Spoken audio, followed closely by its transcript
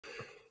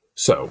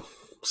So,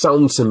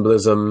 sound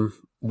symbolism,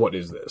 what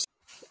is this?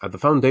 At the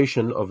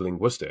foundation of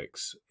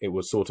linguistics, it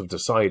was sort of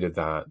decided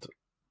that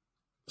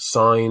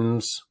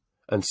signs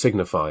and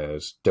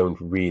signifiers don't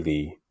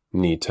really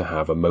need to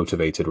have a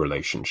motivated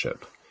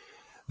relationship.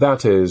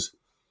 That is,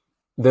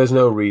 there's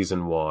no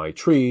reason why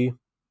tree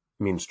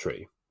means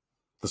tree.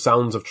 The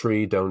sounds of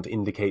tree don't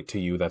indicate to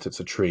you that it's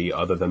a tree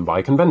other than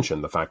by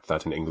convention, the fact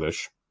that in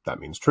English that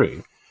means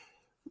tree.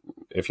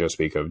 If you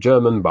speak of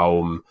German,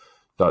 Baum,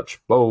 Dutch,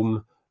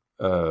 Baum,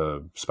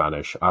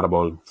 Spanish,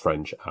 Árbol,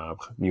 French,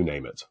 arbre, you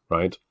name it,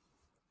 right?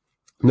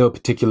 No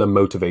particular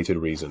motivated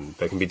reason.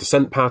 There can be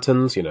descent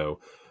patterns,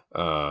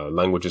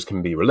 languages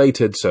can be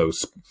related, so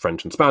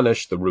French and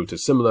Spanish, the root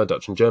is similar,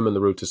 Dutch and German,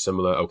 the root is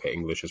similar. Okay,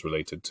 English is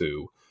related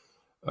to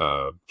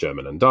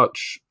German and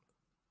Dutch,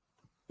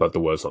 but the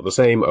word's not the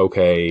same.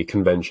 Okay,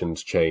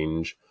 conventions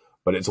change,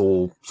 but it's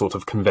all sort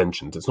of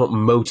conventions. It's not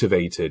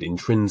motivated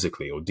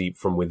intrinsically or deep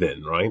from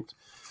within, right?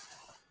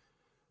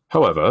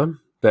 However,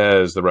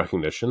 there's the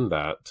recognition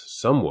that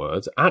some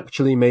words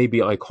actually may be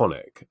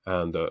iconic,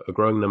 and a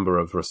growing number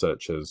of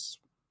researchers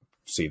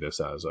see this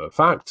as a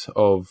fact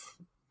of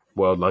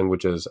world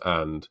languages,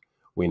 and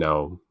we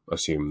now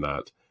assume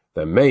that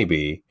there may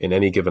be, in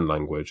any given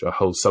language, a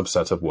whole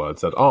subset of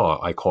words that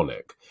are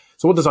iconic.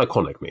 So what does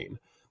iconic mean?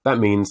 That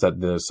means that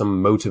there's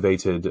some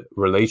motivated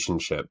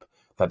relationship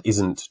that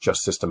isn't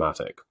just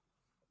systematic.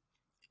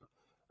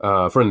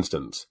 For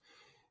instance,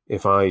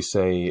 if I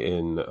say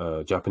in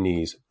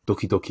Japanese,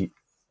 doki doki,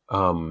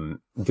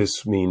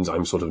 this means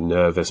I'm sort of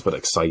nervous but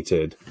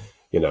excited,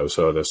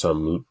 so there's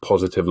some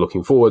positive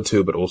looking forward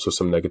to, but also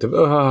some negative,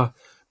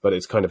 but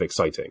it's kind of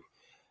exciting.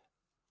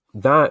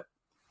 That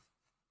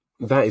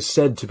is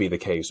said to be the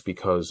case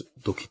because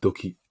doki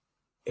doki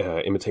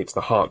imitates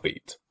the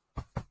heartbeat.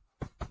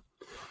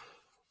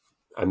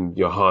 And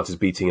your heart is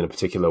beating in a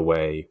particular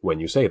way when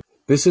you say it.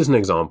 This is an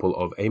example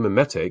of a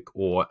mimetic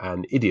or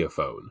an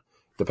idiophone.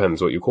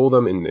 Depends what you call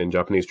them. In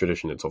Japanese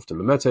tradition, it's often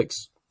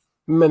mimetics.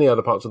 Many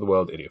other parts of the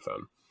world,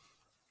 idiophone,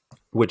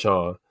 which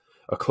are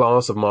a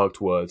class of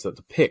marked words that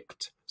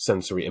depict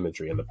sensory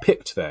imagery. And the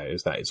pict there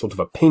is that it's sort of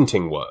a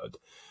painting word.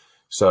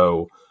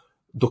 So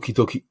doki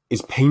doki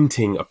is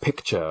painting a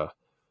picture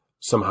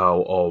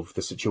somehow of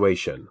the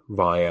situation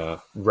via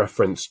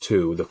reference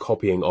to the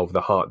copying of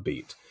the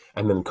heartbeat,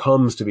 and then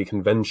comes to be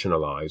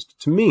conventionalized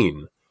to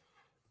mean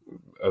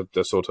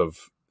a sort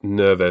of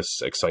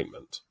nervous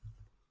excitement.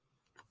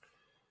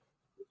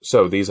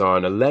 So these are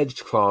an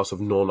alleged class of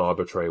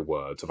non-arbitrary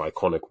words, of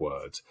iconic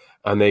words,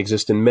 and they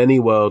exist in many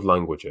world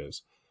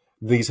languages.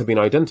 These have been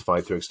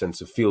identified through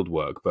extensive field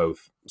work,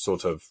 both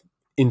sort of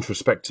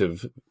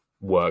introspective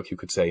work, you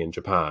could say, in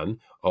Japan,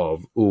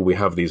 of, we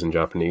have these in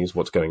Japanese,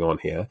 what's going on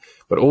here,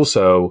 but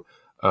also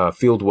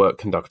field work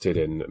conducted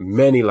in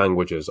many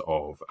languages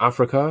of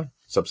Africa,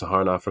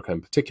 Sub-Saharan Africa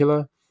in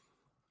particular,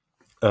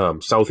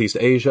 Southeast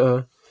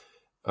Asia,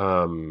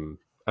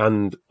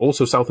 and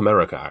also South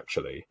America,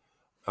 actually,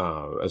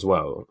 as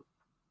well.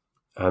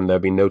 And there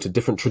have been noted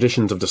different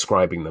traditions of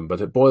describing them,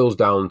 but it boils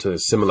down to a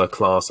similar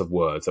class of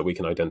words that we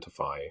can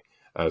identify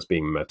as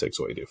being mimetics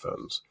or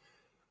idiophones.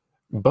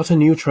 But a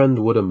new trend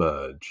would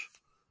emerge.